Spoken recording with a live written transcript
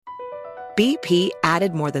BP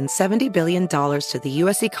added more than $70 billion to the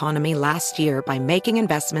U.S. economy last year by making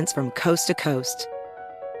investments from coast to coast.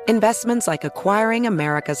 Investments like acquiring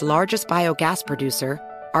America's largest biogas producer,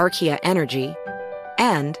 Archaea Energy,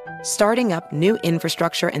 and starting up new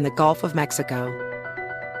infrastructure in the Gulf of Mexico.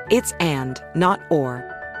 It's and, not or.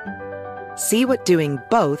 See what doing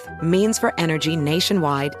both means for energy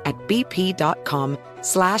nationwide at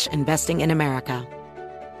bp.com/investing in America.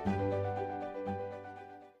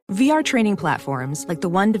 VR training platforms, like the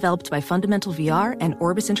one developed by Fundamental VR and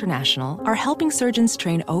Orbis International, are helping surgeons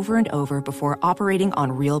train over and over before operating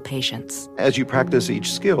on real patients. As you practice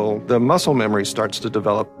each skill, the muscle memory starts to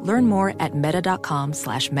develop. Learn more at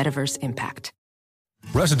meta.com/metaverseimpact.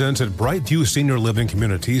 Residents at Brightview Senior Living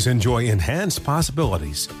Communities enjoy enhanced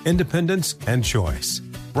possibilities, independence, and choice.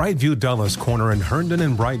 Brightview Dulles Corner in Herndon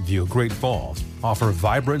and Brightview, Great Falls, offer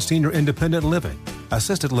vibrant senior independent living,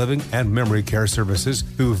 assisted living, and memory care services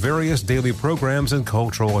through various daily programs and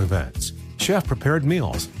cultural events. Chef-prepared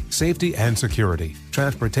meals, safety and security,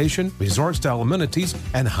 transportation, resort-style amenities,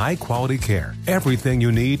 and high-quality care. Everything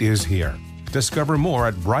you need is here. Discover more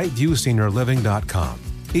at brightviewseniorliving.com.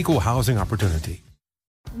 Equal housing opportunity.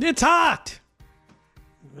 It's hot.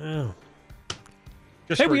 Oh.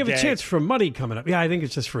 Hey, we have a chance for money coming up. Yeah, I think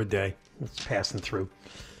it's just for a day. It's passing through.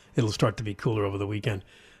 It'll start to be cooler over the weekend.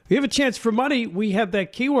 We have a chance for money. We have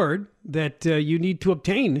that keyword that you need to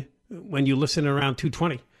obtain when you listen around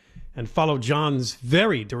 2:20 and follow John's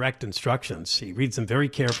very direct instructions. He reads them very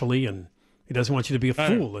carefully, and he doesn't want you to be a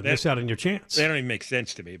fool and miss out on your chance. They don't even make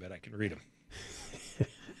sense to me, but I can read them.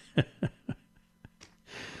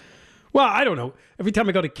 Well, I don't know. Every time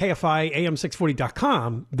I go to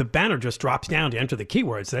KFIAM640.com, the banner just drops down to enter the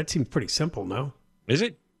keywords. That seems pretty simple, no? Is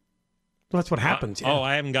it? Well, that's what happens. Yeah. Oh,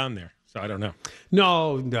 I haven't gone there, so I don't know.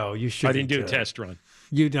 No, you shouldn't. I didn't do a test run.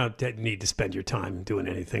 You don't need to spend your time doing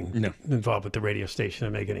anything involved with the radio station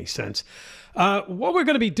to make any sense. What we're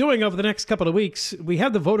going to be doing over the next couple of weeks, we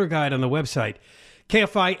have the voter guide on the website,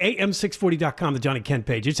 KFIAM640.com, the Johnny Kent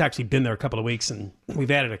page. It's actually been there a couple of weeks, and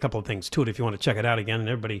we've added a couple of things to it if you want to check it out again. And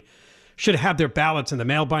everybody should have their ballots in the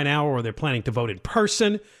mail by now, or they're planning to vote in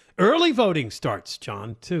person. Early voting starts,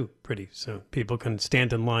 John, too, pretty soon. People can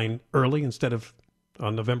stand in line early instead of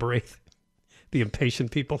on November 8th. The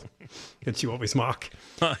impatient people that you always mock.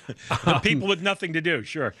 The people with nothing to do,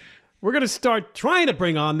 sure. We're going to start trying to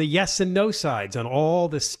bring on the yes and no sides on all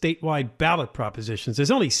the statewide ballot propositions.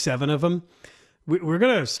 There's only 7 of them. We're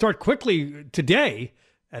going to start quickly today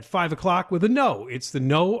at 5 o'clock with a no. It's the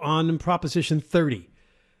no on Proposition 30.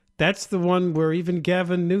 That's the one where even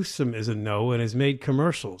Gavin Newsom is a no and has made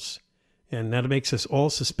commercials. And that makes us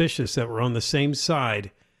all suspicious that we're on the same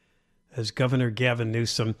side as Governor Gavin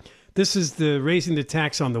Newsom. This is the raising the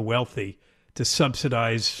tax on the wealthy to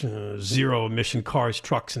subsidize zero-emission cars,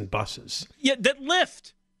 trucks, and buses. Yeah, that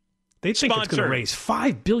Lyft. They think it's going to raise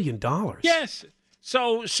 $5 billion. Yes.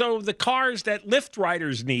 So the cars that Lyft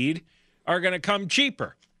riders need are going to come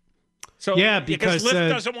cheaper. So yeah, because Lyft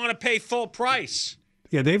doesn't want to pay full price.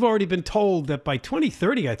 Yeah, they've already been told that by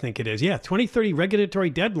 2030, I think it is. Yeah, 2030 regulatory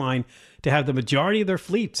deadline to have the majority of their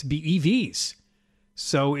fleets be EVs.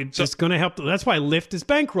 So it's going to help. That's why Lyft is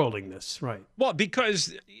bankrolling this, right? Well,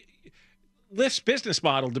 because Lyft's business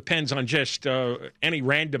model depends on just any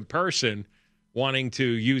random person wanting to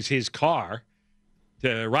use his car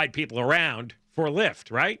to ride people around for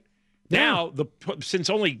Lyft, right? Yeah. Now, since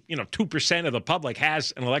only 2% of the public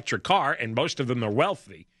has an electric car, and most of them are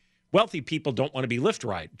wealthy people don't want to be Lyft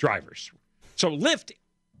drivers. So Lyft,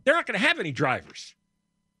 they're not going to have any drivers.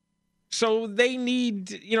 So they need,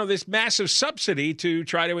 this massive subsidy to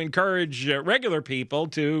try to encourage regular people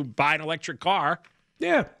to buy an electric car.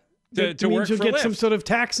 Yeah. To work for you'll get Lyft. some sort of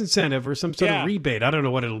tax incentive or some sort of rebate. I don't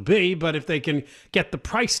know what it'll be, but if they can get the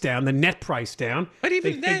price down, the net price down, but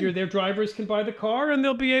even they figure their drivers can buy the car and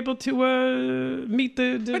they'll be able to meet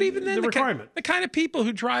the requirement. The kind of people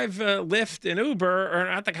who drive Lyft and Uber are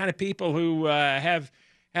not the kind of people who have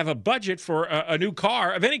a budget for a new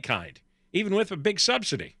car of any kind, even with a big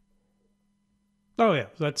subsidy. Oh, yeah.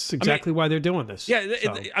 That's exactly why they're doing this. Yeah.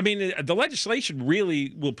 The legislation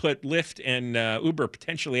really will put Lyft and Uber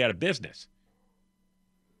potentially out of business.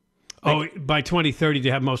 By 2030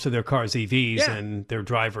 to have most of their cars EVs and their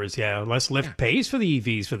drivers, unless Lyft pays for the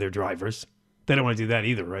EVs for their drivers. They don't want to do that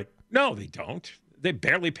either, right? No, they don't. They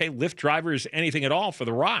barely pay Lyft drivers anything at all for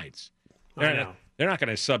the rides. They're not going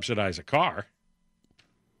to subsidize a car.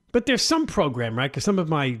 But there's some program, right? Because some of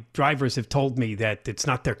my drivers have told me that it's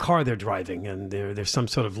not their car they're driving, and there's some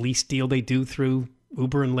sort of lease deal they do through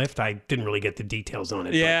Uber and Lyft. I didn't really get the details on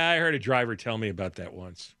it. Yeah, I heard a driver tell me about that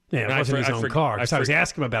once. Yeah, it wasn't his own car. I was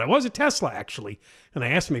asking him about it. It was a Tesla, actually. And I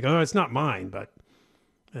asked him, he goes, "Oh, it's not mine."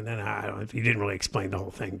 And then I don't know if he didn't really explain the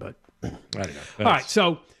whole thing, but I don't know. All right,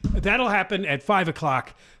 so that'll happen at 5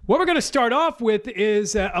 o'clock. What we're going to start off with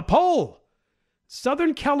is a poll.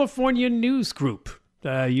 Southern California News Group.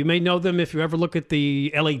 You may know them if you ever look at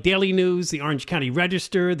the LA Daily News, the Orange County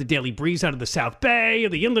Register, the Daily Breeze out of the South Bay,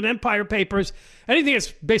 the Inland Empire papers. Anything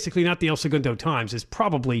that's basically not the El Segundo Times is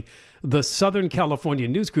probably the Southern California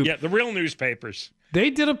News Group. Yeah, the real newspapers. They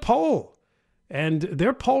did a poll, and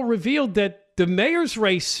their poll revealed that the mayor's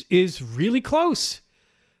race is really close.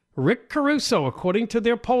 Rick Caruso, according to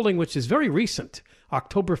their polling, which is very recent,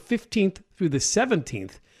 October 15th through the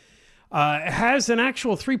 17th, has an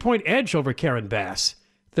actual 3-point edge over Karen Bass,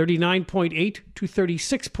 39.8 to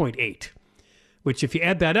 36.8, which if you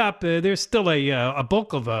add that up, there's still a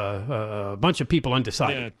bulk of a bunch of people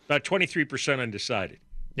undecided. Yeah, about 23% undecided.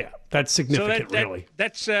 Yeah, that's significant, really.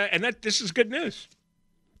 This is good news.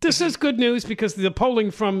 This is good news because the polling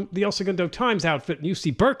from the El Segundo Times outfit in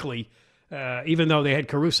UC Berkeley, even though they had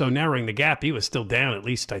Caruso narrowing the gap, he was still down at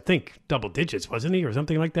least, I think, double digits, wasn't he, or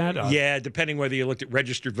something like that? Yeah, depending whether you looked at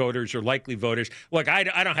registered voters or likely voters. Look, I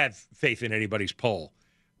don't have faith in anybody's poll.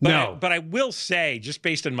 But I will say, just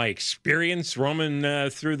based on my experience roaming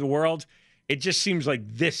through the world, it just seems like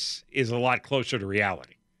this is a lot closer to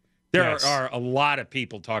reality. There are a lot of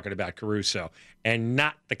people talking about Caruso, and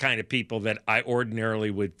not the kind of people that I ordinarily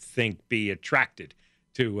would think be attracted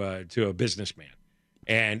to a businessman.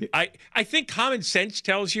 And I think common sense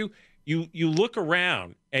tells you look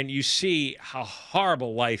around and you see how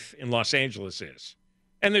horrible life in Los Angeles is.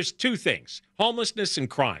 And there's two things, homelessness and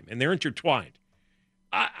crime, and they're intertwined.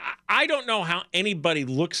 I don't know how anybody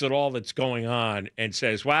looks at all that's going on and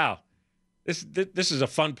says, wow, this is a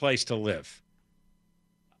fun place to live.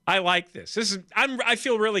 I like this. I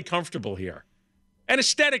feel really comfortable here. And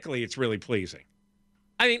aesthetically, it's really pleasing.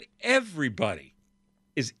 I mean, everybody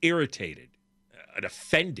is irritated,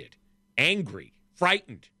 offended, angry,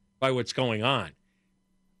 frightened by what's going on.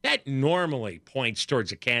 That normally points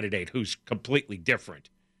towards a candidate who's completely different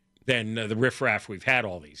than the riffraff we've had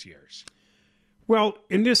all these years. Well,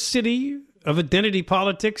 in this city of identity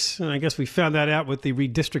politics, and I guess we found that out with the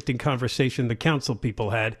redistricting conversation the council people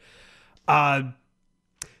had,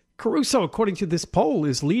 Caruso, according to this poll,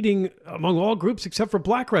 is leading among all groups except for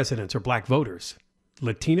black residents or black voters.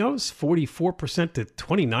 Latinos, 44% to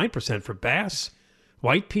 29% for Bass.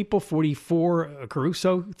 White people, 44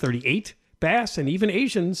 Caruso, 38 Bass. And even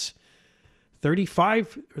Asians,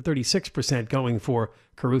 35 or 36% going for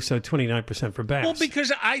Caruso, 29% for Bass. Well,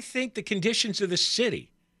 because I think the conditions of the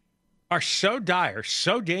city are so dire,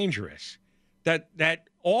 so dangerous, that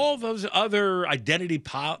all those other identity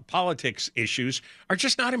politics issues are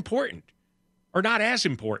just not important or not as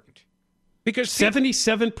important. Because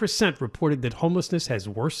 77% reported that homelessness has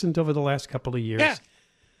worsened over the last couple of years. Yeah.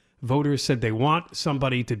 Voters said they want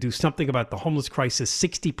somebody to do something about the homeless crisis.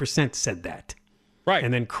 60% said that. Right.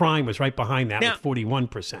 And then crime was right behind that with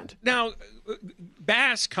 41%. Now,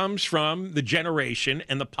 Bass comes from the generation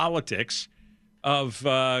and the politics of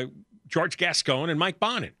George Gascon and Mike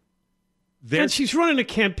Bonin. And she's running a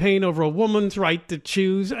campaign over a woman's right to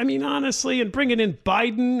choose. I mean, honestly, and bringing in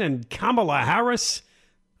Biden and Kamala Harris,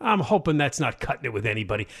 I'm hoping that's not cutting it with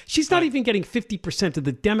anybody. She's not even getting 50% of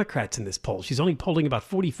the Democrats in this poll. She's only polling about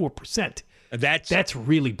 44%. That's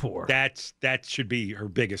really poor. That should be her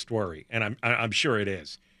biggest worry, and I'm sure it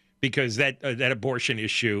is, because that abortion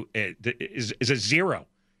issue is a zero,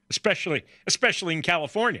 especially in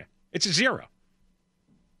California. It's a zero.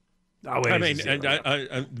 Oh, I mean,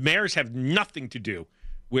 mayors have nothing to do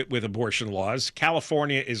with abortion laws.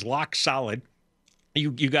 California is lock solid.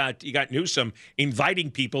 You got Newsom inviting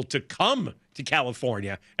people to come to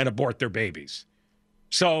California and abort their babies.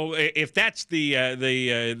 So if that's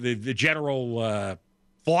the general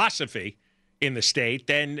philosophy in the state,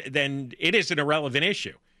 then it is an irrelevant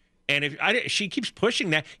issue. And if she keeps pushing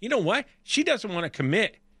that, you know what? She doesn't want to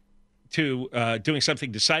commit to doing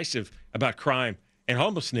something decisive about crime and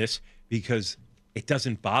homelessness because it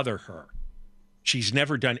doesn't bother her. She's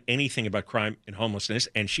never done anything about crime and homelessness,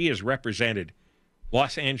 and she has represented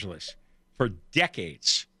Los Angeles for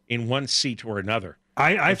decades in one seat or another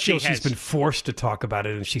I feel she's been forced to talk about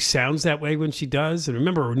it, and she sounds that way when she does. And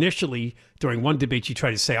remember, initially, during one debate, she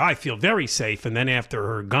tried to say, I feel very safe. And then after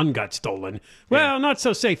her gun got stolen, well, not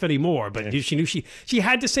so safe anymore. But she knew she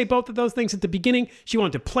had to say both of those things at the beginning. She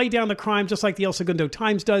wanted to play down the crime, just like the El Segundo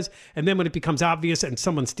Times does. And then when it becomes obvious and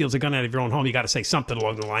someone steals a gun out of your own home, you got to say something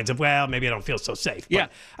along the lines of, well, maybe I don't feel so safe.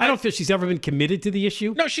 But I don't feel she's ever been committed to the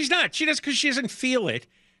issue. No, she's not. She does because she doesn't feel it.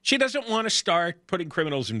 She doesn't want to start putting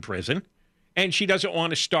criminals in prison. And she doesn't want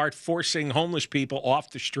to start forcing homeless people off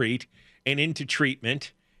the street and into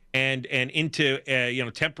treatment and into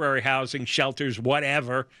temporary housing, shelters,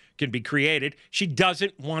 whatever can be created. She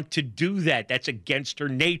doesn't want to do that. That's against her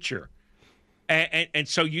nature. And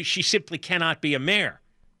so she simply cannot be a mayor.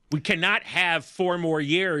 We cannot have 4 more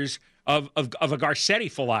years of a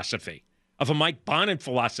Garcetti philosophy, of a Mike Bonin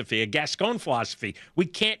philosophy, a Gascon philosophy. We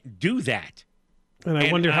can't do that. And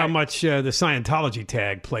I wonder how much the Scientology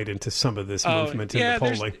tag played into some of this movement in the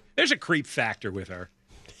polling. There's a creep factor with her.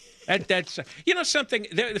 That's something.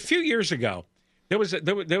 A few years ago, there was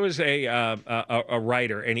a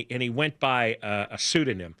writer, and he went by a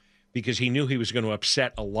pseudonym because he knew he was going to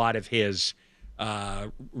upset a lot of his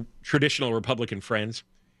traditional Republican friends,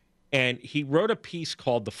 and he wrote a piece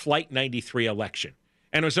called "The Flight 93 Election,"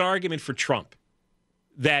 and it was an argument for Trump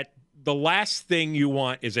that the last thing you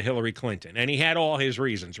want is a Hillary Clinton. And he had all his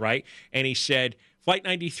reasons, right? And he said Flight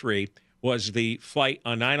 93 was the flight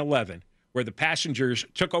on 9/11 where the passengers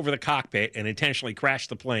took over the cockpit and intentionally crashed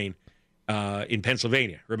the plane in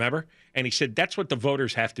Pennsylvania, remember? And he said that's what the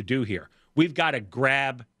voters have to do here. We've got to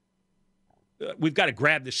grab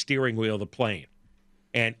the steering wheel of the plane.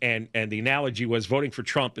 And the analogy was voting for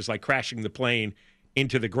Trump is like crashing the plane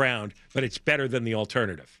into the ground, but it's better than the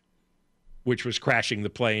alternative, which was crashing the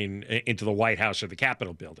plane into the White House or the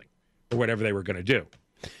Capitol building or whatever they were going to do.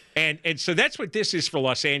 And so that's what this is for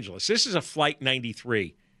Los Angeles. This is a Flight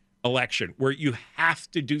 93 election where you have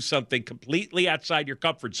to do something completely outside your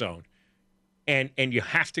comfort zone, and you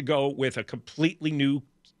have to go with a completely new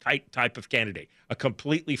type of candidate, a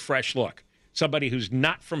completely fresh look, somebody who's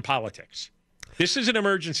not from politics. This is an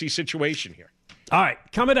emergency situation here. All right,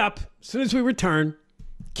 coming up, as soon as we return,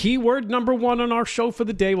 keyword number 1 on our show for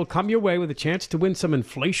the day will come your way with a chance to win some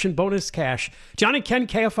inflation bonus cash. John and Ken,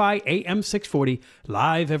 KFI AM 640,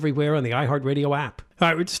 live everywhere on the iHeartRadio app. All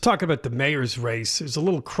right, we're just talking about the mayor's race. There's a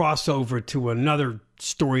little crossover to another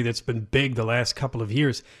story that's been big the last couple of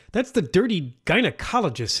years. That's the dirty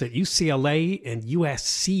gynecologists at UCLA and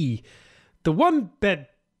USC. The one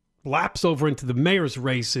that laps over into the mayor's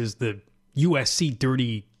race is the USC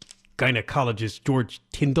dirty gynecologist George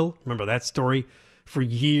Tyndall. Remember that story? For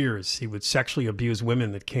years, he would sexually abuse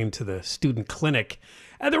women that came to the student clinic.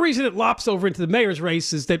 And the reason it lops over into the mayor's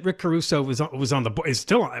race is that Rick Caruso was on the board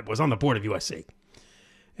of USC,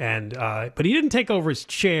 and but he didn't take over his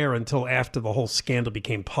chair until after the whole scandal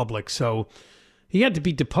became public. So he had to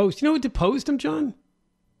be deposed. You know who deposed him, John?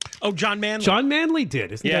 Oh, John Manley. John Manley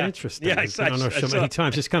did. Isn't that interesting? Yeah, I don't know so many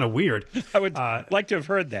times. It's kind of weird. I would like to have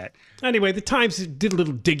heard that. Anyway, the Times did a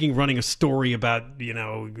little digging, running a story about,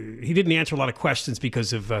 he didn't answer a lot of questions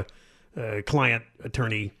because of client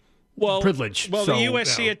attorney privilege. Well, the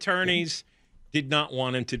USC attorneys did not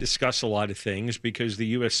want him to discuss a lot of things because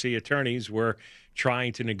the USC attorneys were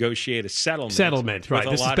trying to negotiate a settlement. Right.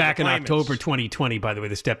 This is back in October 2020, by the way,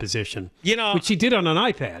 this deposition. Which he did on an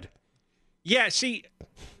iPad. Yeah, see,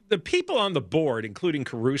 the people on the board, including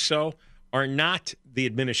Caruso, are not the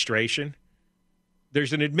administration.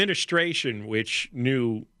 There's an administration which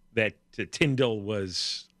knew that Tyndall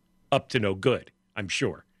was up to no good, I'm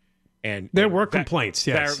sure. And there were complaints,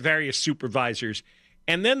 yes. Various supervisors.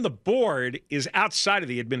 And then the board is outside of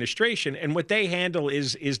the administration, and what they handle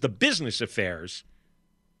is the business affairs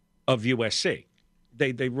of USC.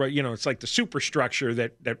 They it's like the superstructure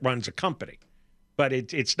that runs a company. But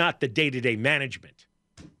it's not the day-to-day management.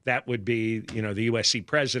 That would be, the USC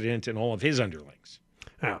president and all of his underlings.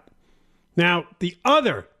 Now, the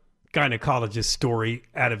other gynecologist story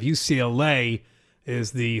out of UCLA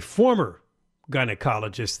is the former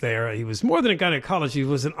gynecologist there. He was more than a gynecologist. He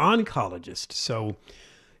was an oncologist. So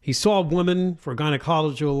he saw a woman for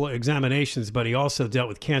gynecological examinations, but he also dealt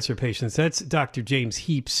with cancer patients. That's Dr. James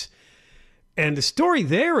Heaps. And the story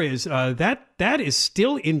there is that is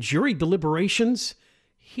still in jury deliberations.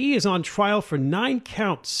 He is on trial for 9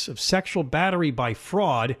 counts of sexual battery by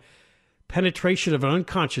fraud, penetration of an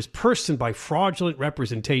unconscious person by fraudulent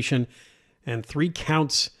representation, and 3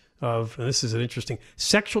 counts of, and this is an interesting,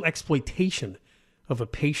 sexual exploitation of a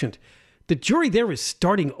patient. The jury there is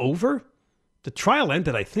starting over. The trial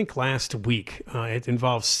ended, I think, last week. It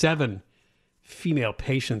involves 7 female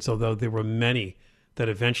patients, although there were many that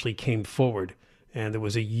eventually came forward and there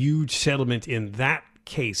was a huge settlement in that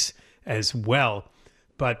case as well.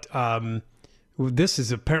 But this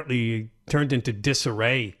is apparently turned into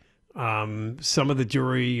disarray. Some of the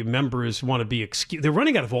jury members want to be excused. They're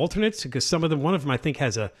running out of alternates because one of them, I think,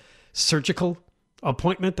 has a surgical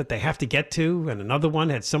appointment that they have to get to, and another one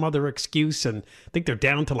had some other excuse, and I think they're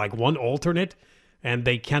down to like one alternate, and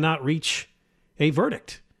they cannot reach a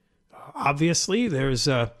verdict. Obviously, there's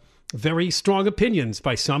very strong opinions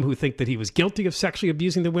by some who think that he was guilty of sexually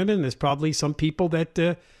abusing the women. There's probably some people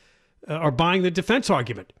that are buying the defense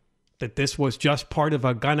argument that this was just part of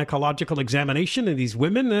a gynecological examination, and these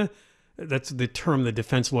women, that's the term the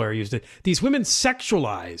defense lawyer used, these women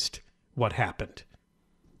sexualized what happened.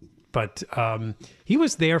 But he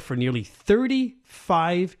was there for nearly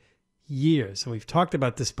 35 years. And we've talked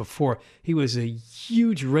about this before. He was a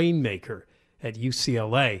huge rainmaker at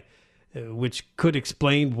UCLA, which could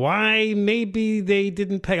explain why maybe they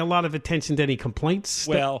didn't pay a lot of attention to any complaints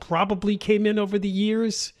that probably came in over the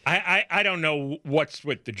years. I don't know what's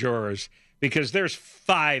with the jurors, because there's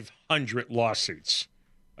 500 lawsuits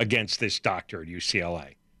against this doctor at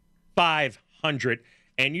UCLA. 500.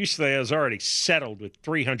 And UCLA has already settled with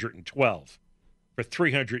 312 for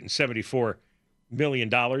 $374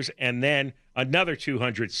 million. And then another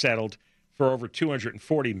 200 settled for over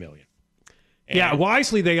 $240 million. Yeah,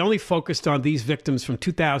 wisely, they only focused on these victims from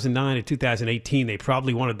 2009 to 2018. They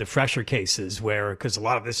probably wanted the fresher cases because a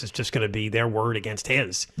lot of this is just going to be their word against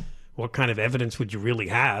his. What kind of evidence would you really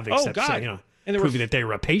have except proving that they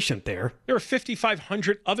were a patient there? There were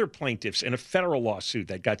 5,500 other plaintiffs in a federal lawsuit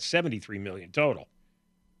that got $73 million total.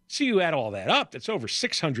 So you add all that up, that's over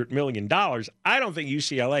 $600 million. I don't think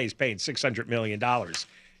UCLA is paying $600 million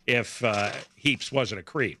if Heaps wasn't a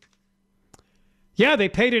creep. Yeah, they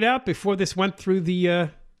paid it out before this went through the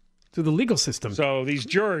legal system. So these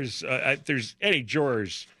jurors, if there's any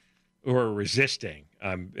jurors who are resisting,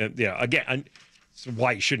 again, it's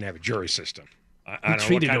why you shouldn't have a jury system. He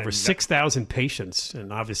treated over 6,000 patients,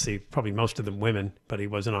 and obviously probably most of them women, but he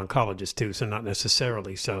was an oncologist too, so not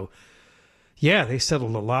necessarily. So, yeah, they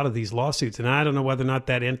settled a lot of these lawsuits, and I don't know whether or not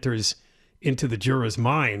that enters into the jurors'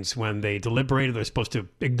 minds when they deliberate. They're supposed to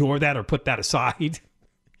ignore that or put that aside.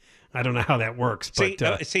 I don't know how that works.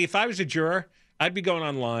 But see, if I was a juror, I'd be going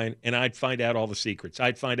online and I'd find out all the secrets.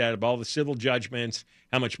 I'd find out about all the civil judgments,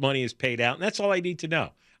 how much money is paid out, and that's all I need to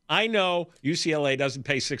know. I know UCLA doesn't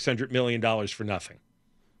pay $600 million for nothing.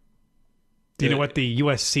 Do you know what the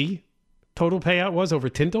USC total payout was over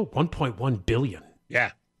Tyndall? $1.1 billion.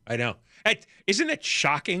 Yeah, I know. Isn't it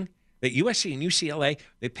shocking that USC and UCLA,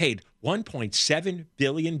 they paid $1.7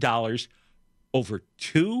 billion over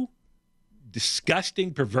two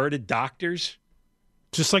disgusting, perverted doctors?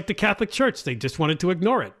 Just like the Catholic Church. They just wanted to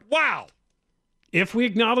ignore it. Wow. If we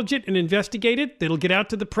acknowledge it and investigate it, it'll get out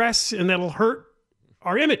to the press and that'll hurt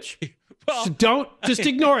our image. Well, so don't just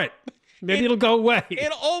ignore it. Maybe it'll go away.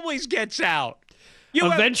 It always gets out.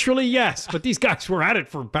 Eventually, yes. But these guys were at it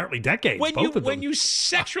for apparently decades, both of them. When you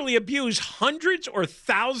sexually abuse hundreds or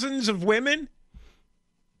thousands of women,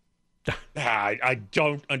 I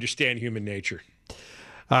don't understand human nature.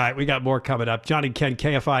 All right, we got more coming up. John and Ken,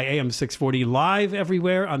 KFI AM 640, live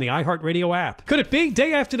everywhere on the iHeartRadio app. Could it be?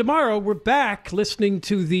 Day after tomorrow, we're back listening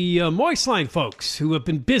to the Moist Line folks who have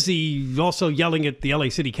been busy also yelling at the LA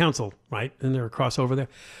City Council, right? And they're a crossover there.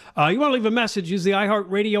 You want to leave a message, use the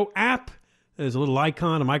iHeartRadio app. There's a little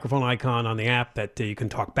icon, a microphone icon on the app that you can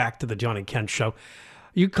talk back to the John and Ken show.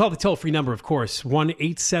 You can call the toll-free number, of course,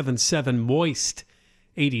 1-877-MOIST-86,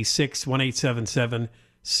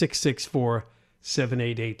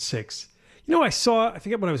 1-877-664-7886. You know, I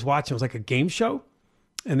forget what I was watching. It was like a game show,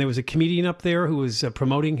 and there was a comedian up there who was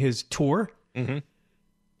promoting his tour. Mm-hmm.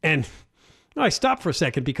 And I stopped for a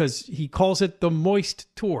second because he calls it the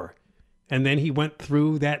Moist Tour. And then he went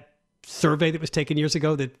through that survey that was taken years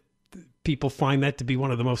ago that people find that to be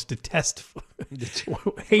one of the most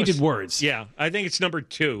hated words. Yeah, I think it's number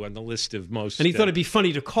 2 on the list of most. And he thought it'd be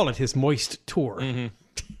funny to call it his Moist Tour. Mm-hmm.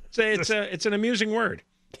 It's an amusing word.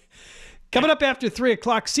 Coming up after 3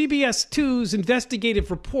 o'clock, CBS 2's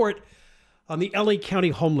investigative report on the LA County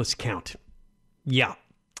homeless count. Yeah.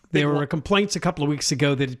 There were complaints a couple of weeks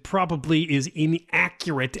ago that it probably is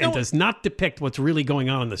inaccurate and does not depict what's really going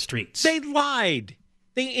on in the streets. They lied.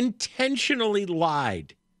 They intentionally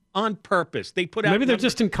lied on purpose. They put out Maybe they're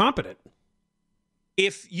just incompetent.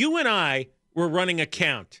 If you and I were running a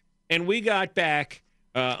count and we got back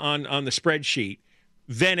on the spreadsheet,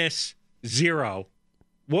 Venice 0,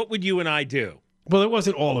 what would you and I do? Well, it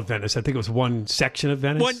wasn't all of Venice. I think it was one section of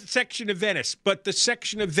Venice. One section of Venice, but the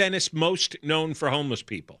section of Venice most known for homeless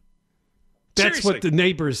people. That's Seriously. What the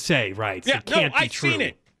neighbors say, right? Yeah, it can't be I've true. seen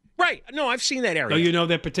it. Right. No, I've seen that area. Oh, you know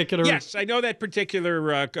that particular? Yes, I know that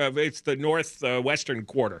particular. It's the northwestern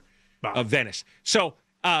quarter of Venice. So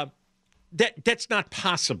that's not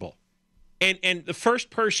possible. And the first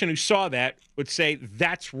person who saw that would say,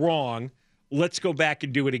 that's wrong. Let's go back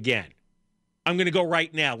and do it again. I'm going to go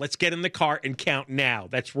right now. Let's get in the car and count now.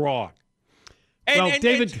 That's wrong.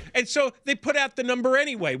 David. And so they put out the number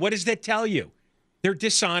anyway. What does that tell you? They're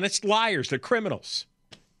dishonest liars. They're criminals.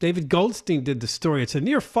 David Goldstein did the story. It's a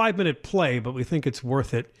near 5-minute play, but we think it's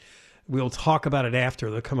worth it. We'll talk about it after.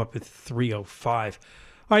 They'll come up at 3:05.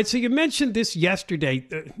 All right, so you mentioned this yesterday.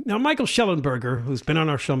 Now, Michael Schellenberger, who's been on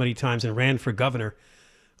our show many times and ran for governor,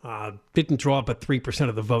 didn't draw but 3%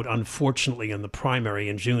 of the vote, unfortunately, in the primary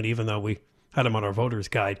in June, even though we had him on our voters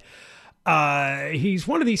guide. He's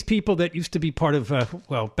one of these people that used to be part of,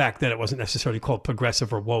 back then it wasn't necessarily called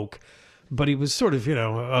progressive or woke, but he was sort of,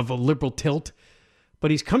 of a liberal tilt. But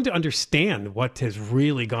he's come to understand what has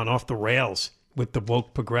really gone off the rails with the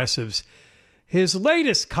woke progressives. His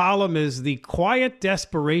latest column is The Quiet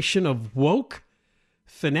Desperation of Woke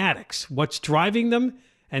Fanatics. What's driving them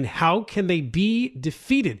and how can they be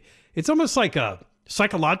defeated? It's almost like a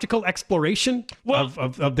psychological exploration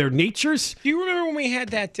of their natures. Do you remember when we had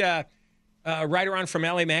that writer on from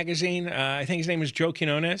LA Magazine? I think his name was Joe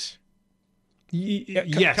Quinones.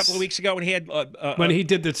 Yes. A couple of weeks ago when he had... when he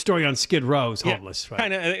did the story on Skid Row's homeless. Right?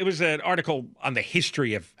 It was an article on the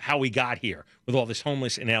history of how we got here with all this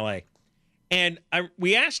homeless in L.A. And I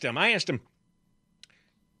asked him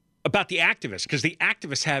about the activists, because the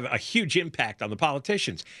activists have a huge impact on the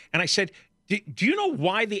politicians. And I said, do you know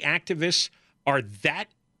why the activists are that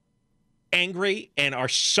angry and are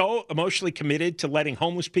so emotionally committed to letting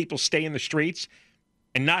homeless people stay in the streets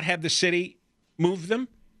and not have the city move them?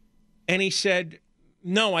 And he said,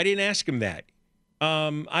 no, I didn't ask him that.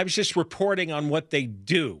 I was just reporting on what they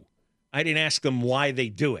do. I didn't ask them why they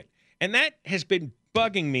do it. And that has been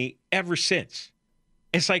bugging me ever since.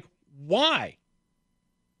 It's like, why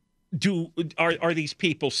are these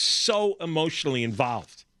people so emotionally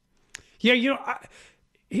involved? Yeah,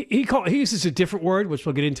 he uses a different word, which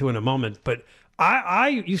we'll get into in a moment. But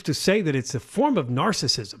I used to say that it's a form of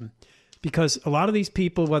narcissism. Because a lot of these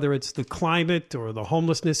people, whether it's the climate or the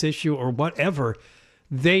homelessness issue or whatever,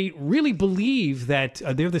 they really believe that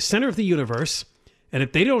they're the center of the universe. And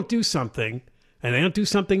if they don't do something, and they don't do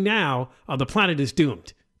something now, the planet is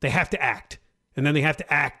doomed. They have to act. And then they have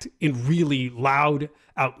to act in really loud,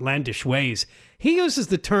 outlandish ways. He uses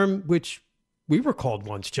the term, which we were called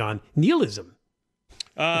once, John, nihilism.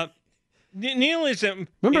 Nihilism.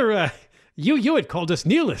 Remember, you had called us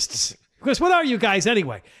nihilists. Because what are you guys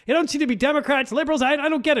anyway? You don't seem to be Democrats, liberals. I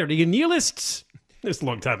don't get it. Are you nihilists? It was a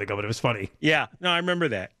long time ago, but it was funny. Yeah, no, I remember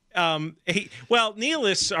that.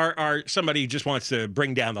 Nihilists are somebody who just wants to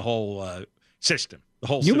bring down the whole system, the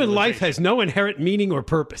whole human life has no inherent meaning or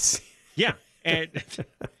purpose. Yeah, and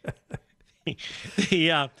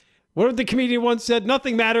what did the comedian once said?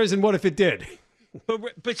 Nothing matters, and what if it did?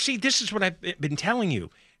 But see, this is what I've been telling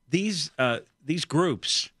you. These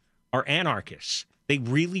groups are anarchists. They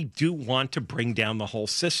really do want to bring down the whole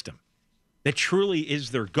system. That truly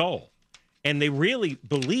is their goal. And they really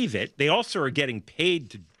believe it. They also are getting paid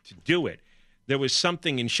to do it. There was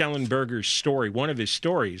something in Schellenberger's story, one of his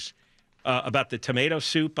stories, about the tomato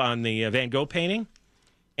soup on the Van Gogh painting.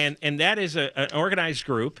 And that is an organized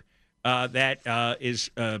group that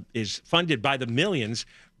is funded by the millions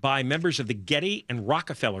by members of the Getty and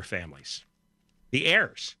Rockefeller families, the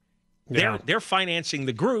heirs. They're financing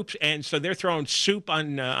the groups, and so they're throwing soup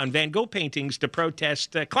on Van Gogh paintings to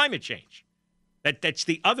protest climate change. That's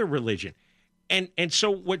the other religion. And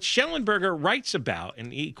so what Schellenberger writes about,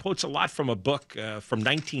 and he quotes a lot from a book from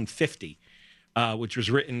 1950, which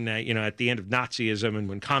was written at the end of Nazism and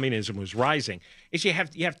when communism was rising, is you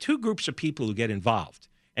have two groups of people who get involved.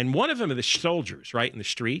 And one of them are the soldiers, right, in the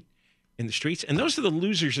streets, and those are the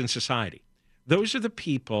losers in society. Those are the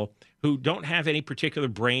people who don't have any particular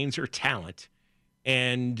brains or talent,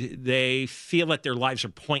 and they feel that their lives are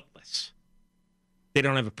pointless. They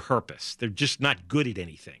don't have a purpose. They're just not good at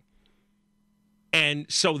anything. And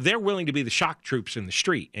so they're willing to be the shock troops in the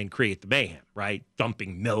street and create the mayhem, right?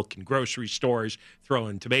 Dumping milk in grocery stores,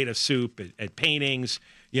 throwing tomato soup at paintings,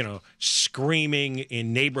 screaming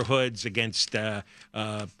in neighborhoods against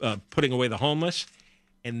putting away the homeless.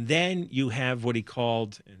 And then you have what he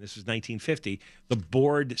called, and this is 1950, the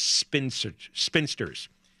bored spinsters.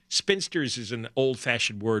 Spinsters is an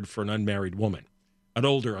old-fashioned word for an unmarried woman, an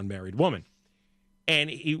older unmarried woman.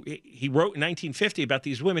 And he wrote in 1950 about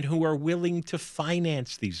these women who are willing to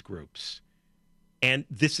finance these groups. And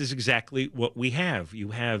this is exactly what we have.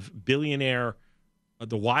 You have billionaire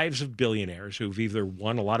the wives of billionaires who've either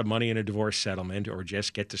won a lot of money in a divorce settlement or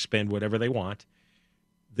just get to spend whatever they want,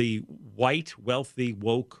 the white, wealthy,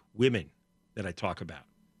 woke women that I talk about.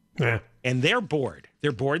 Yeah. And they're bored.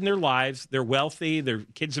 They're bored in their lives. They're wealthy. Their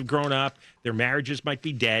kids have grown up. Their marriages might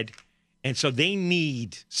be dead. And so they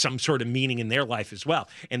need some sort of meaning in their life as well.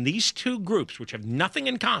 And these two groups, which have nothing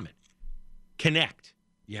in common, connect.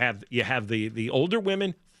 You have the older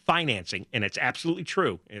women financing, and it's absolutely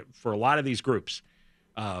true for a lot of these groups,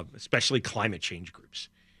 especially climate change groups.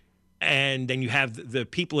 And then you have the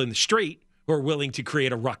people in the street who are willing to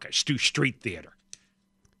create a ruckus, do street theater.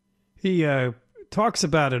 He talks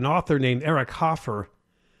about an author named Eric Hoffer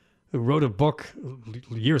who wrote a book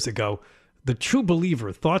years ago, The True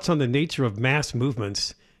Believer, Thoughts on the Nature of Mass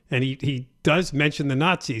Movements. And he does mention the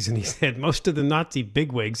Nazis, and he said most of the Nazi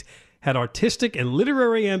bigwigs had artistic and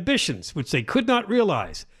literary ambitions, which they could not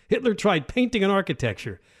realize. Hitler tried painting and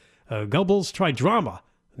architecture. Goebbels tried drama,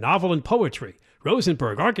 novel and poetry.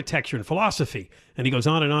 Rosenberg, architecture and philosophy. And he goes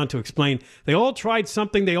on and on to explain, they all tried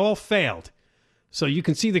something, they all failed. So you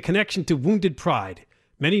can see the connection to wounded pride.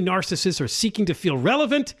 Many narcissists are seeking to feel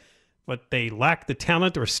relevant, but they lack the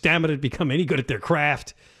talent or stamina to become any good at their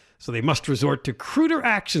craft. So they must resort to cruder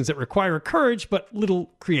actions that require courage, but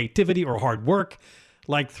little creativity or hard work,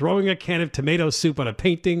 like throwing a can of tomato soup on a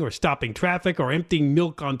painting or stopping traffic or emptying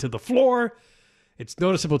milk onto the floor. It's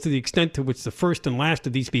noticeable to the extent to which the first and last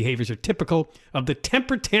of these behaviors are typical of the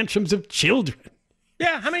temper tantrums of children.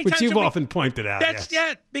 Yeah, how many which times you've often pointed out. That's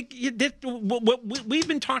we've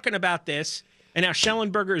been talking about this, and now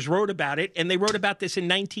Schellenbergers wrote about it, and they wrote about this in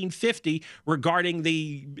 1950 regarding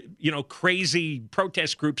the crazy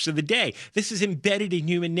protest groups of the day. This is embedded in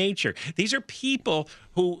human nature. These are people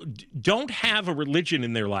who don't have a religion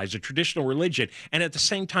in their lives, a traditional religion, and at the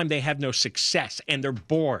same time they have no success, and they're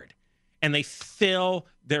bored, and they fill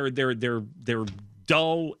their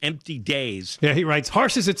dull, empty days. Yeah, he writes,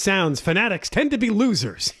 harsh as it sounds, fanatics tend to be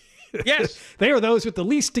losers. Yes. They are those with the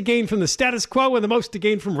least to gain from the status quo and the most to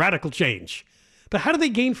gain from radical change. But how do they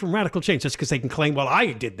gain from radical change? Just because they can claim, well,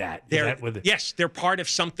 I did that. Yes, they're part of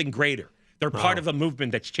something greater. They're part of a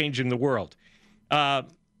movement that's changing the world. The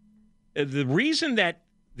reason that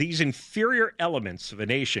these inferior elements of a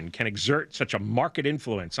nation can exert such a marked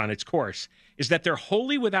influence on its course is that they're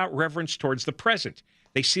wholly without reverence towards the present.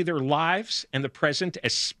 They see their lives and the present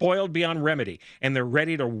as spoiled beyond remedy, and they're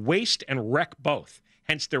ready to waste and wreck both.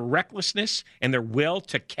 Hence their recklessness and their will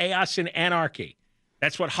to chaos and anarchy.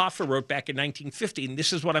 That's what Hoffer wrote back in 1950, and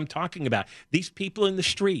this is what I'm talking about. These people in the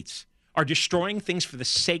streets are destroying things for the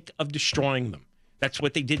sake of destroying them. That's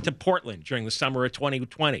what they did to Portland during the summer of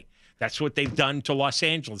 2020. That's what they've done to Los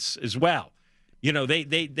Angeles as well.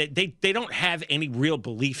 They don't have any real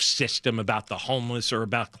belief system about the homeless or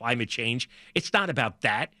about climate change. It's not about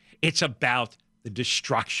that. It's about the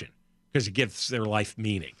destruction because it gives their life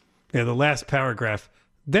meaning. Yeah, the last paragraph.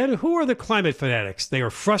 Then who are the climate fanatics? They are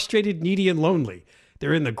frustrated, needy, and lonely.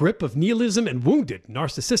 They're in the grip of nihilism and wounded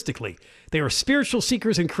narcissistically. They are spiritual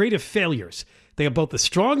seekers and creative failures. They have both a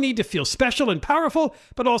strong need to feel special and powerful,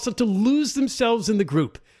 but also to lose themselves in the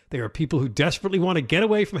group. They are people who desperately want to get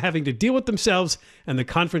away from having to deal with themselves and the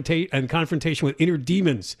confrontation with inner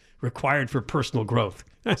demons required for personal growth.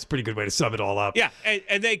 That's a pretty good way to sum it all up. Yeah,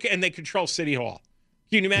 and they control City Hall.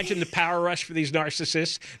 Can you imagine the power rush for these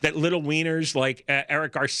narcissists? That little wieners like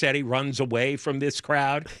Eric Garcetti runs away from this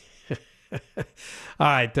crowd. All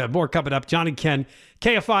right, more coming up. John and Ken,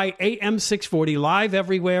 KFI AM 640, live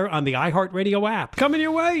everywhere on the iHeartRadio app. Coming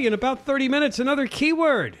your way in about 30 minutes, another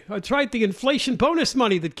keyword. That's right, the inflation bonus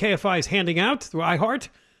money that KFI is handing out through iHeart.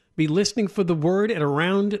 Be listening for the word at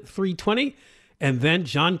around 3:20. And then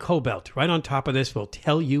John Cobelt, right on top of this, will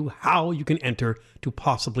tell you how you can enter to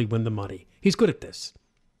possibly win the money. He's good at this.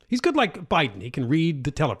 He's good like Biden. He can read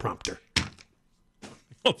the teleprompter.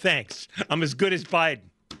 Oh, thanks. I'm as good as Biden.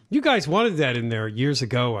 You guys wanted that in there years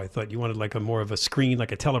ago. I thought you wanted like a more of a screen,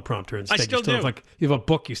 like a teleprompter. Instead, I still do. You have a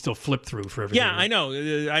book you still flip through for everything. Yeah, I know.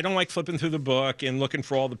 I don't like flipping through the book and looking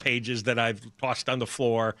for all the pages that I've tossed on the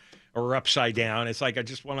floor or upside down. It's like I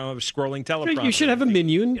just want to have a scrolling teleprompter. You should have a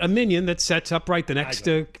minion that sets up the next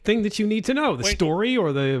thing that you need to know, the story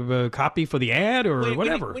or the copy for the ad or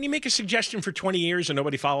whatever. When you make a suggestion for 20 years and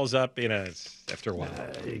nobody follows up, after a while.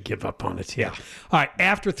 You give up on it, yeah. All right,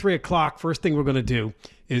 after 3 o'clock, first thing we're going to do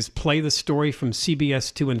is play the story from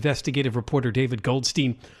CBS 2 investigative reporter David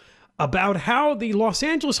Goldstein about how the Los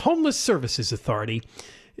Angeles Homeless Services Authority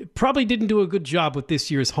probably didn't do a good job with this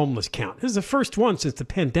year's homeless count. This is the first one since the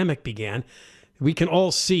pandemic began. We can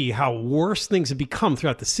all see how worse things have become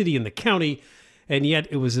throughout the city and the county, and yet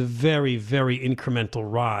it was a very, very incremental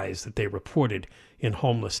rise that they reported in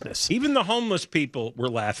homelessness. Even the homeless people were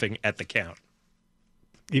laughing at the count.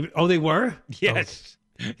 Oh, they were? Yes.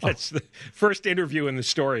 That's the first interview in the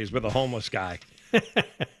stories with a homeless guy.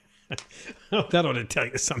 Oh, that ought to tell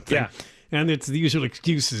you something. Yeah. And it's the usual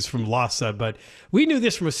excuses from LAHSA. But we knew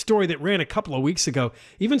this from a story that ran a couple of weeks ago.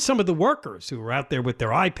 Even some of the workers who were out there with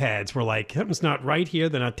their iPads were like, something's not right here.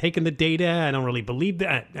 They're not taking the data. I don't really believe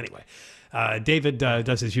that. Anyway, David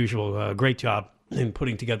does his usual great job in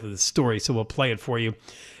putting together the story. So we'll play it for you.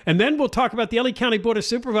 And then we'll talk about the LA County Board of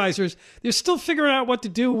Supervisors. They're still figuring out what to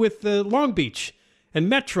do with Long Beach and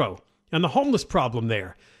Metro and the homeless problem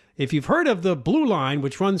there. If you've heard of the Blue Line,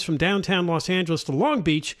 which runs from downtown Los Angeles to Long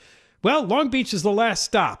Beach, well, Long Beach is the last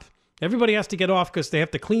stop. Everybody has to get off because they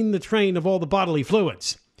have to clean the train of all the bodily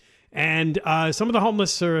fluids. And some of the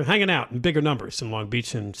homeless are hanging out in bigger numbers in Long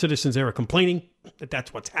Beach, and citizens there are complaining that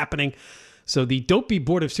that's what's happening. So the Dopey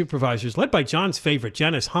Board of Supervisors, led by John's favorite,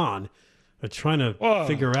 Janice Hahn, are trying to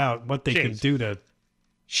figure out what they can do to...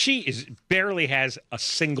 She barely has a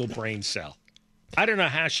single brain cell. I don't know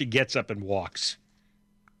how she gets up and walks.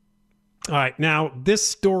 All right, now this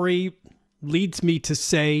story leads me to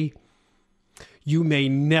say you may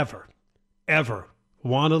never, ever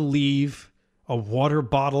want to leave a water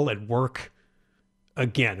bottle at work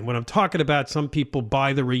again. When I'm talking about, some people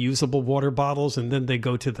buy the reusable water bottles and then they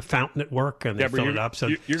go to the fountain at work and they fill it up. So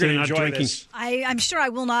you're going to enjoy this. I'm sure I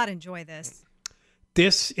will not enjoy this.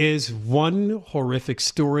 This is one horrific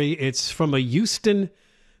story. It's from a Houston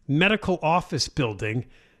medical office building,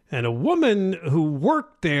 and a woman who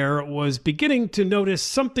worked there was beginning to notice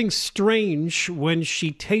something strange when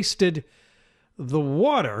she tasted the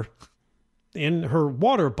water in her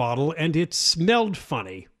water bottle, and it smelled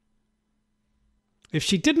funny. If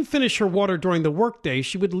she didn't finish her water during the workday,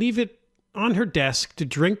 she would leave it on her desk to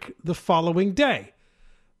drink the following day.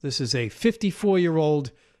 This is a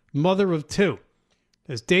 54-year-old mother of two.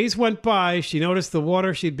 As days went by, she noticed the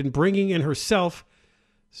water she'd been bringing in herself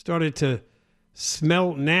started to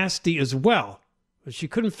smell nasty as well, but she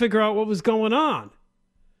couldn't figure out what was going on.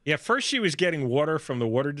 Yeah, first she was getting water from the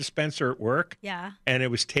water dispenser at work. Yeah. And it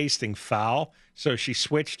was tasting foul, so she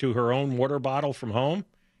switched to her own water bottle from home,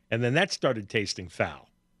 and then that started tasting foul.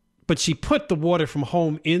 But she put the water from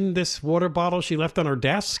home in this water bottle she left on her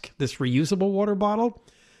desk, this reusable water bottle.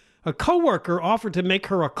 A coworker offered to make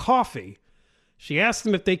her a coffee. She asked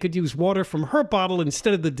them if they could use water from her bottle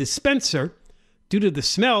instead of the dispenser. Due to the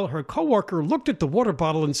smell, her coworker looked at the water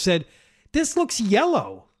bottle and said, "This looks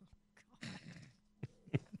yellow."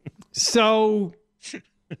 So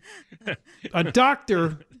a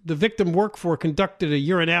doctor the victim worked for conducted a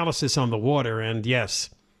urinalysis on the water, and yes,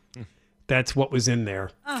 that's what was in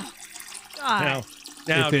there. Oh, God.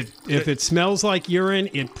 Now if it smells like urine,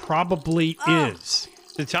 it probably is.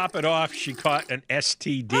 To top it off, she caught an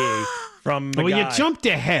STD from the Well, guy. you jumped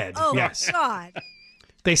ahead. Oh, Yes. God.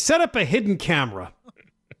 They set up a hidden camera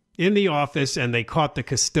in the office, and they caught the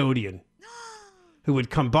custodian, who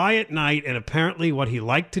would come by at night, and apparently what he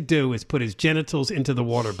liked to do is put his genitals into the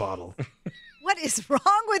water bottle. What is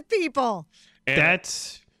wrong with people?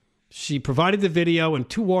 She provided the video and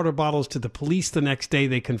 2 water bottles to the police the next day.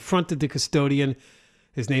 They confronted the custodian.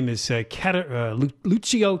 His name is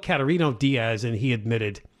Lucio Catarino Diaz, and he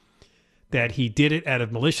admitted that he did it out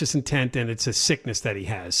of malicious intent, and it's a sickness that he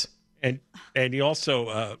has. And he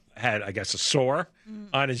also had, I guess, a sore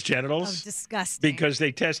on his genitals. Oh, disgusting. Because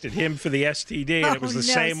they tested him for the STD, and it was the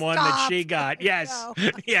same one that she got. Yes.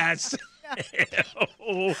 No. Yes.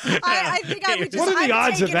 I think I would just What are the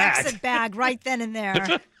odds take of that? an exit bag right then and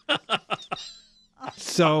there.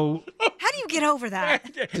 So How do you get over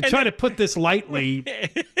that? to try to put this lightly,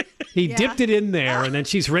 he dipped it in there, and then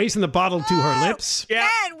she's raising the bottle to her lips. Yeah.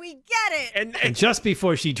 Man, we get it. And just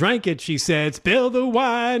before she drank it, she said, "Spill the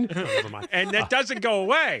wine." Never mind. And that doesn't go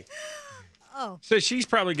away. Oh. So she's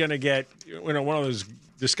probably going to get one of those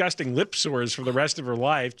disgusting lip sores for the rest of her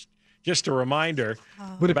life. Just a reminder.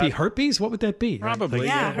 Would it be herpes? What would that be? Probably, Like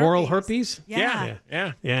yeah. oral herpes? Yeah.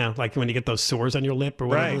 Yeah. Like when you get those sores on your lip or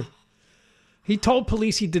whatever. Right. He told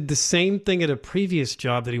police he did the same thing at a previous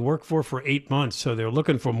job that he worked for 8 months. So they're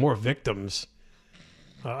looking for more victims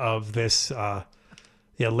of this.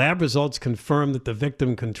 Lab results confirmed that the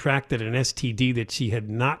victim contracted an STD that she had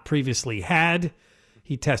not previously had.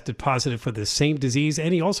 He tested positive for the same disease,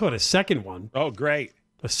 and he also had a second one, Oh, great.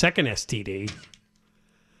 a second STD.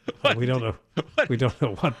 We don't know. We don't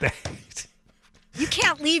know what that is. You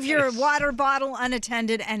can't leave your water bottle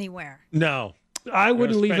unattended anywhere. No. I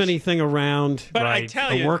wouldn't leave especially- anything around. But I right? tell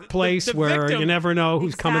a you, workplace the where victim- you never know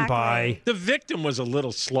who's coming by. Exactly. The victim was a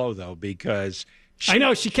little slow, though, because I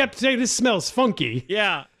know she kept saying, "This smells funky."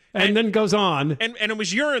 Yeah. and then goes on. And it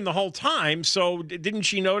was urine the whole time, so didn't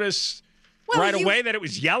she notice away that it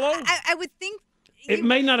was yellow? I would think. It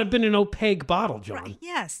may not have been an opaque bottle, John. Right,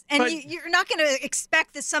 yes. And you're not going to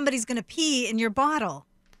expect that somebody's going to pee in your bottle.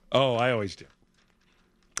 Oh, I always do.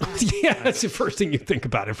 Yeah, that's the first thing you think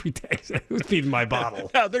about every day. Who's peed in my bottle?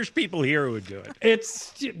 No, there's people here who would do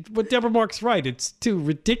it. But Deborah Mark's right. It's too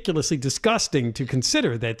ridiculously disgusting to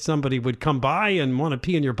consider that somebody would come by and want to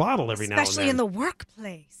pee in your bottle every now and then. Especially in the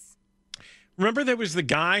workplace. Remember there was the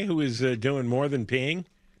guy who was doing more than peeing?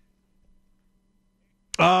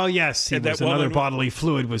 Oh, yes. Another bodily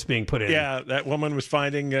fluid was being put in. Yeah, that woman was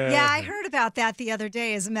finding... yeah, I heard about that the other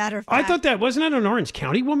day, as a matter of fact. I thought wasn't that an Orange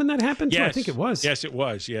County woman that happened to? Yes. I think it was. Yes, it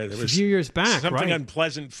was. Yeah, there was a few years back, something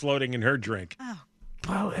unpleasant floating in her drink. Oh.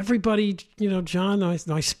 Well, everybody, John,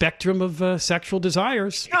 nice spectrum of sexual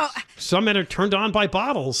desires. Oh. Some men are turned on by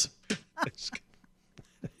bottles.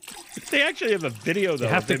 They actually have a video, though.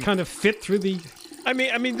 They have to kind of fit through the... I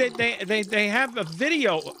mean, they have a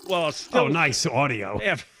video. Well, still, nice audio.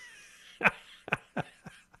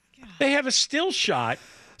 They have a still shot.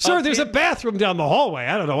 Sir, there's a bathroom down the hallway.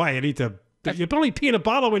 I don't know why you need to. You can only pee in a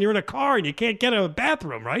bottle when you're in a car and you can't get a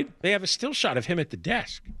bathroom, right? They have a still shot of him at the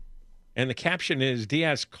desk, and the caption is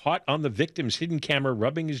Diaz caught on the victim's hidden camera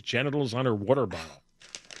rubbing his genitals on her water bottle.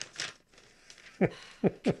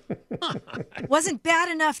 Wasn't bad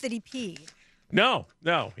enough that he peed. No.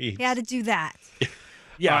 He had to do that.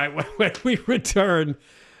 Yeah. All right, when we return,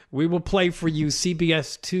 we will play for you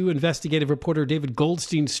CBS 2 investigative reporter David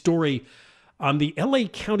Goldstein's story on the L.A.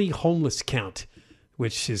 County homeless count,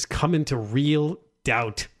 which has come into real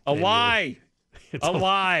doubt. A lie. It's a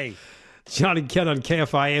lie. John and Ken on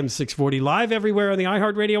KFI AM 640, live everywhere on the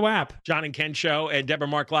iHeartRadio app. John and Ken Show and Deborah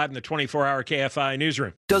Mark live in the 24-hour KFI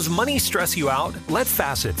newsroom. Does money stress you out? Let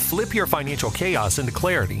Facet flip your financial chaos into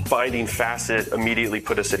clarity. Finding Facet immediately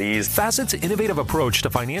put us at ease. Facet's innovative approach to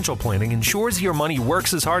financial planning ensures your money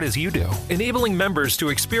works as hard as you do, enabling members to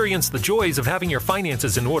experience the joys of having your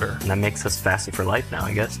finances in order. And that makes us Facet for life now,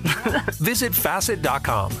 I guess. Visit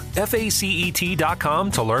Facet.com,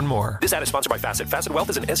 FACET.com to learn more. This ad is sponsored by Facet. Facet Wealth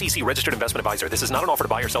is an SEC registered investment advisor. This is not an offer to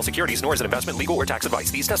buy or sell securities, nor is it investment, legal, or tax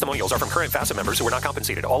advice. These testimonials are from current Facet members who are not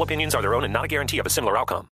compensated. All opinions are their own and not a guarantee of a similar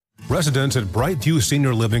outcome. Residents at Brightview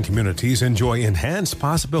Senior Living Communities enjoy enhanced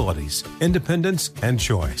possibilities, independence, and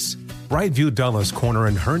choice. Brightview Dulles Corner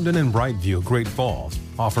in Herndon and Brightview, Great Falls,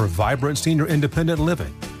 offer vibrant senior independent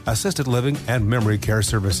living, assisted living, and memory care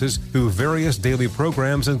services through various daily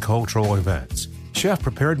programs and cultural events.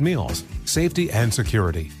 Chef-prepared meals, safety and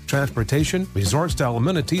security, transportation, resort-style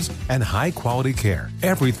amenities, and high-quality care.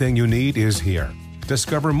 Everything you need is here.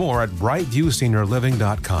 Discover more at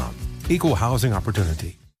brightviewseniorliving.com. Equal housing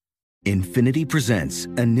opportunity. Infiniti presents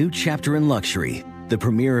a new chapter in luxury, the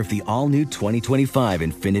premiere of the all-new 2025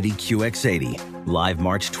 Infiniti QX80, live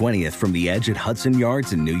March 20th from the Edge at Hudson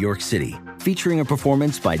Yards in New York City, featuring a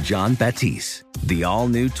performance by John Batiste. The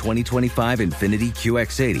all-new 2025 Infiniti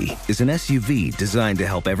QX80 is an SUV designed to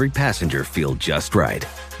help every passenger feel just right.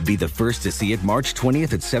 Be the first to see it March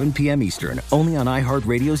 20th at 7 p.m. Eastern, only on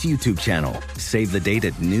iHeartRadio's YouTube channel. Save the date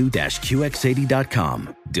at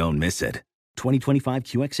new-QX80.com. Don't miss it. 2025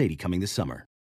 QX80 coming this summer.